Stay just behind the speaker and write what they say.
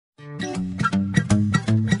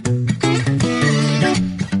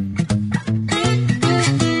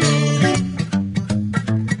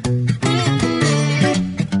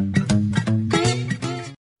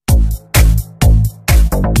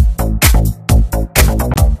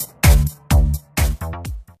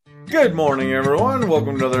Good morning, everyone.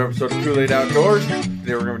 Welcome to another episode of Koolaid Outdoors.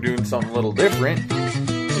 Today we're going to be doing something a little different.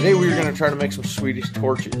 Today we're going to try to make some Swedish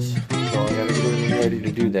torches. So I got to get everything ready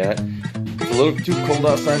to do that. It's a little too cold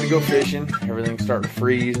outside to go fishing. Everything's starting to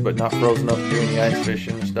freeze, but not frozen up to do any ice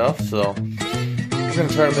fishing and stuff. So we're going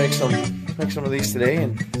to try to make some of these today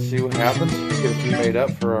and see what happens. Get a few made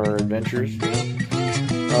up for our adventures.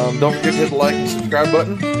 Don't forget to hit the like and subscribe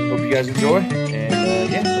button. Hope you guys enjoy. And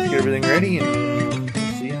yeah, let's get everything ready and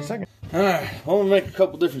see you in a second. Alright, I'm going to make a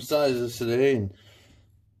couple different sizes today and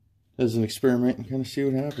as an experiment and kind of see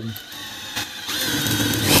what happens.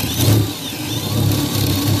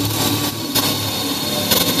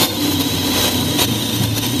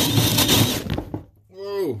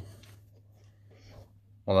 Whoa.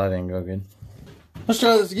 Well, that didn't go good. Let's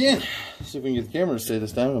try this again. See if we can get the camera to stay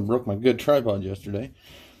this time. I broke my good tripod yesterday.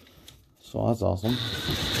 So that's awesome.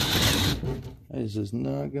 This is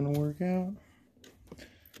not going to work out.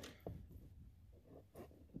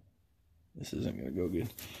 This isn't going to go good.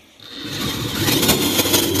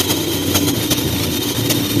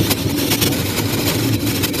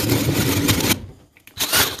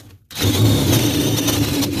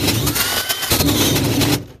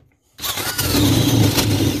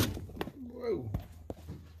 Whoa.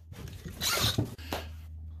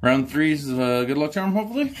 Round 3 is a good luck charm,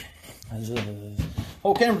 hopefully. The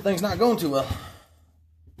whole camera thing's not going too well.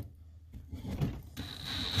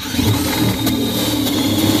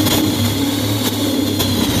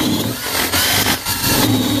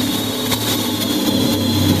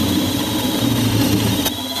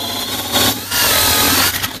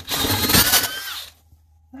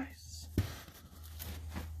 Nice.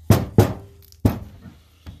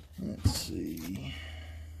 Let's see.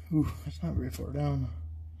 Ooh, that's not very far down.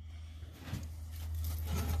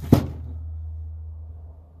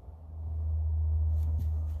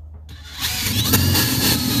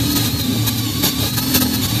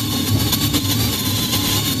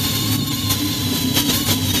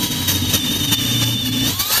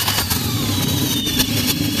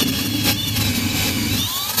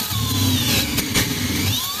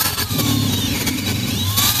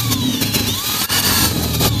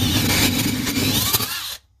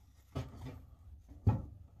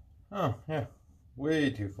 Oh, yeah, way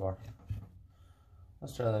too far.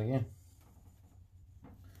 Let's try that again.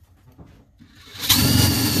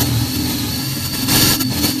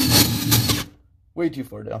 Way too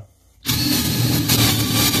far down.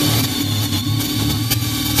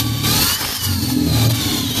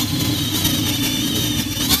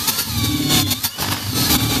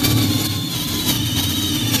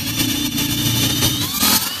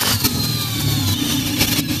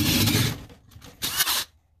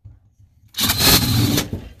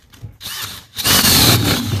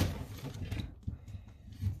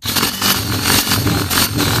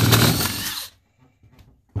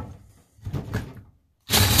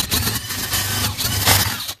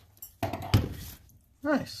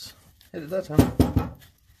 Nice. Hit it that time.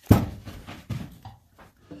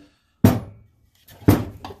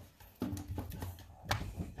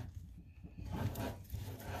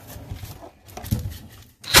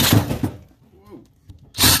 Whoa.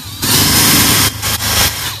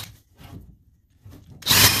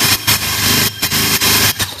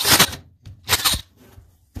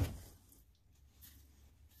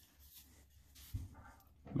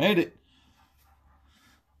 Made it.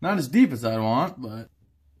 Not as deep as I want, but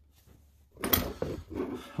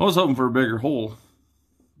I was hoping for a bigger hole,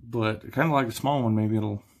 but kind of like a small one. Maybe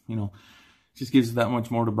it'll, you know, just gives it that much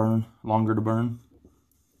more to burn, longer to burn.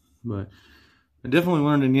 But I definitely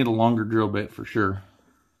learned I need a longer drill bit for sure.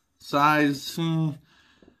 Size,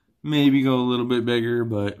 maybe go a little bit bigger,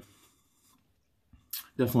 but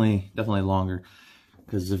definitely longer.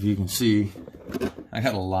 Because if you can see, I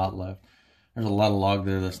got a lot left. There's a lot of log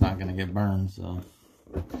there that's not going to get burned, so.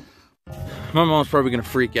 My mom's probably going to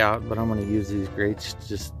freak out, but I'm going to use these grates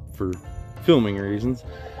just for filming reasons.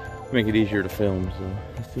 Make it easier to film, so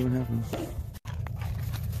let's see what happens.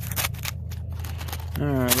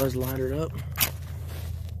 Alright, let's light her up.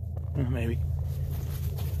 Maybe.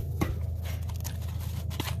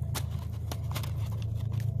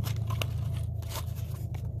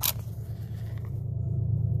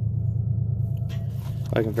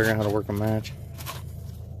 I can figure out how to work a match.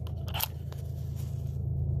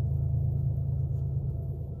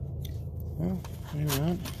 Well, maybe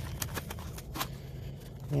not.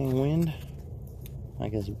 Any wind? I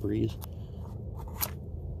guess a breeze.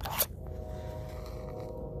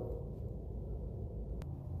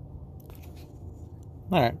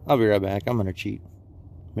 Alright, I'll be right back. I'm gonna cheat.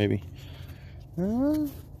 Maybe. Yeah,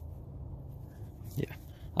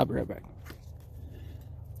 I'll be right back.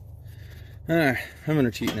 Alright, I'm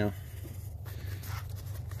gonna cheat now.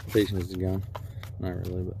 Patience is gone. Not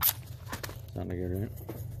really, but sounded good, right?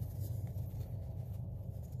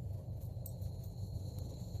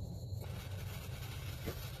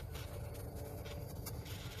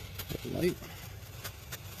 Light.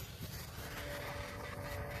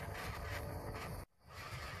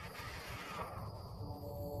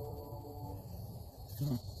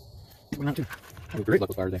 Coming out too. Have a great luck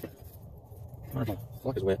with fire today. Wonderful.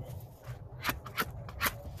 Luck is wet.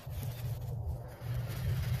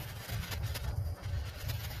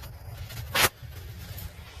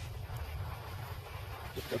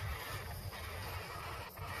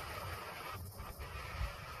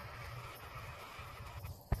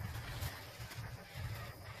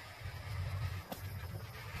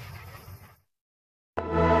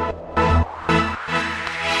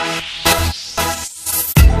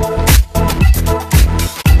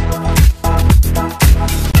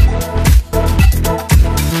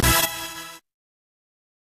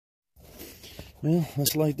 Well,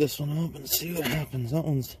 let's light this one up and see what happens. That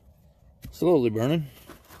one's slowly burning.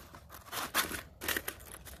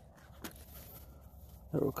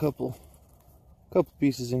 There were a couple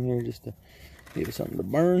pieces in here just to give it something to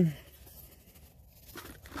burn.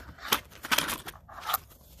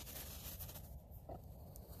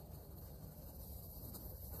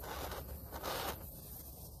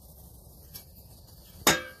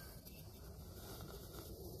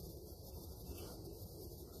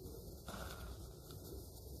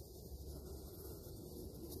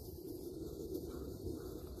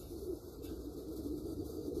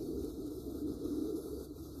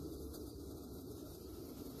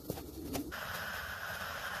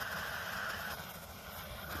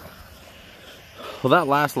 Well, that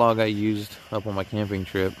last log I used up on my camping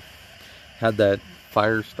trip had that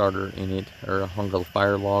fire starter in it, or a hunk of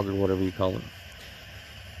fire log, or whatever you call it.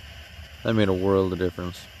 That made a world of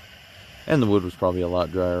difference. And the wood was probably a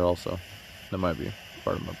lot drier also. That might be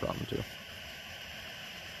part of my problem too.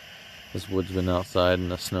 This wood's been outside in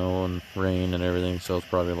the snow and rain and everything, so it's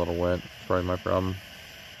probably a little wet. It's probably my problem.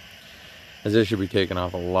 As this should be taken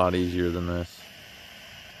off a lot easier than this.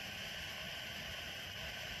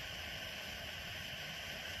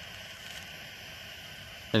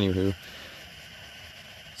 Anywho,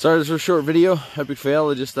 sorry this was a short video, epic fail.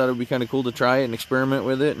 I just thought it would be kind of cool to try it and experiment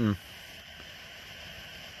with it, and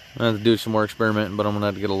I have to do some more experimenting, but I'm gonna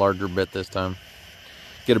have to get a larger bit this time.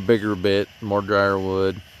 Get a bigger bit, more drier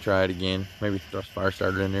wood, try it again. Maybe throw a fire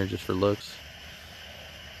starter in there just for looks.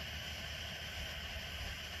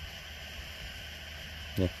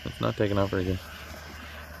 Yeah, it's not taking off very good.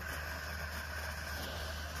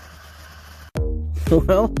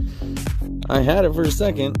 Well, I had it for a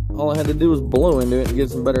second. All I had to do was blow into it and get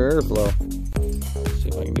some better airflow. Let's see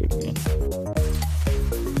if I can do it again.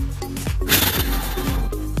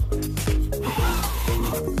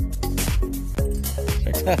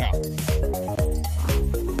 Check that out.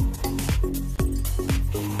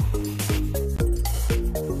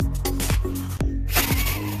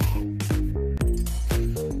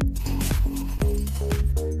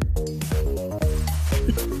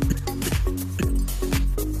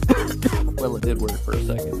 Well, it did work for a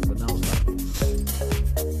second, but now it's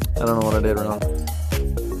not. I don't know what I did wrong.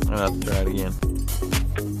 I'm gonna have to try it again.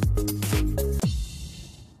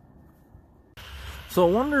 So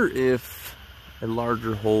I wonder if a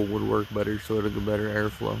larger hole would work better so it'll get better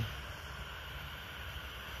airflow. I'm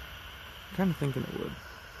kind of thinking it would.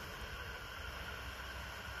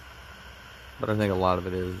 But I think a lot of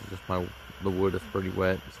it is just the wood is pretty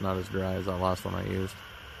wet. It's not as dry as that last one I used.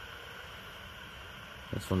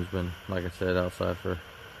 This one's been, like I said, outside it's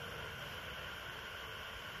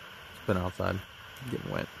been outside,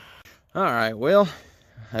 getting wet. Alright, well,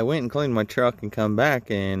 I went and cleaned my truck and come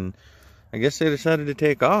back, and I guess they decided to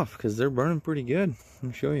take off because they're burning pretty good. Let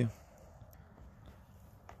me show you.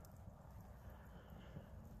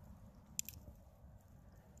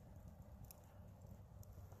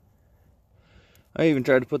 I even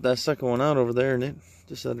tried to put that second one out over there, and it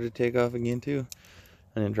decided to take off again too.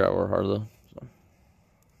 I didn't try real hard though. So.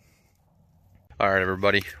 All right,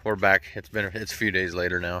 everybody, we're back. It's a few days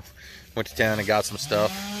later now. Went to town and got some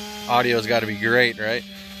stuff. Audio's got to be great, right?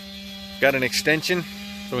 Got an extension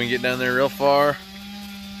so we can get down there real far.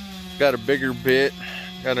 Got a bigger bit.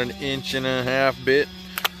 Got an 1.5 bit.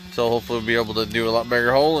 So hopefully we'll be able to do a lot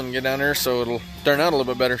bigger hole and get down there so it'll turn out a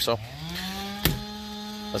little bit better. So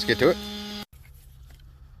let's get to it.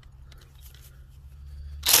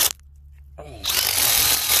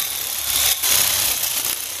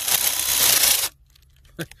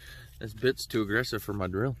 This bit's too aggressive for my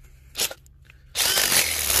drill.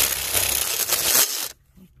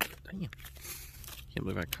 Damn. Can't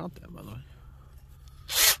believe I caught that, by the way.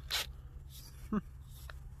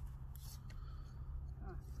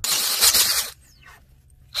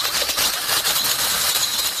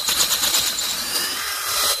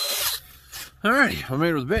 Alrighty, I made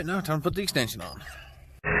it with a bit. Now time to put the extension on.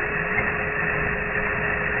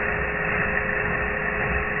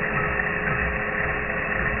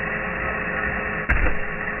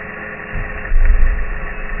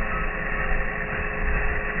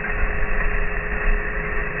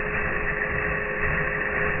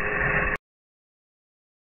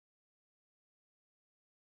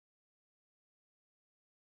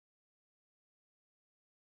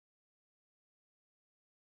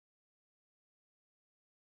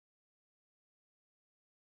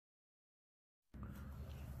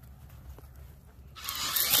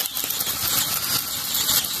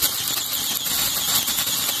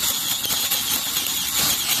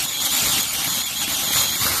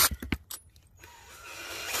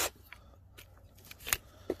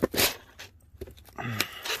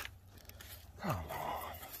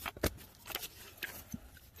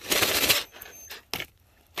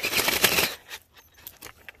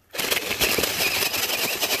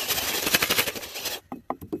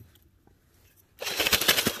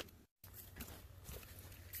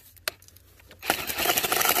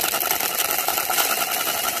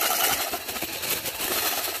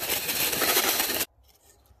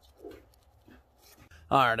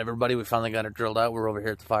 Alright everybody, we finally got it drilled out. We're over here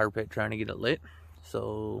at the fire pit trying to get it lit.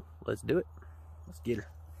 So let's do it. Let's get her.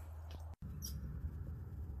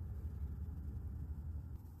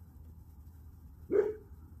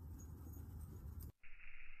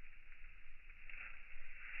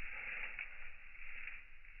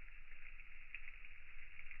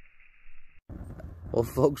 Well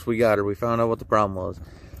folks, we got her. We found out what the problem was.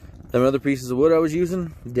 Them other pieces of wood I was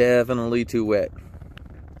using, definitely too wet.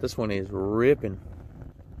 This one is ripping.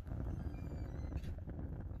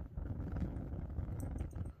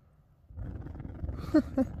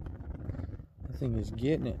 That thing is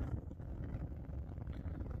getting it.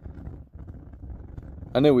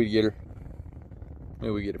 I knew we'd get her.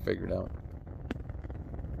 Knew we'd get it figured out.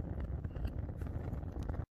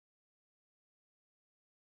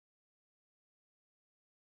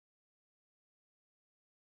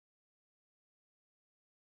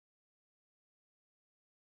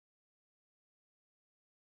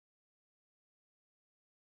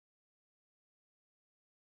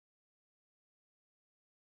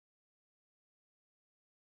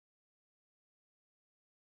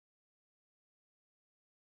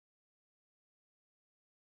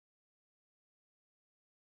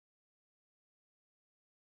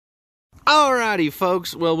 Alrighty,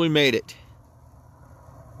 folks. Well, we made it.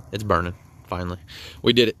 It's burning, finally.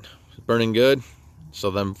 We did it. It's burning good.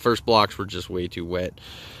 So them first blocks were just way too wet.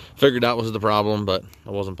 Figured out was the problem, but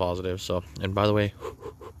I wasn't positive. So, and by the way,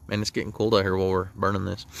 man, it's getting cold out here while we're burning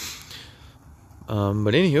this. But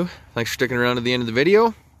anywho, thanks for sticking around to the end of the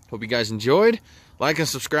video. Hope you guys enjoyed. Like and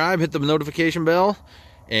subscribe. Hit the notification bell.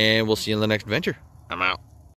 And we'll see you in the next adventure. I'm out.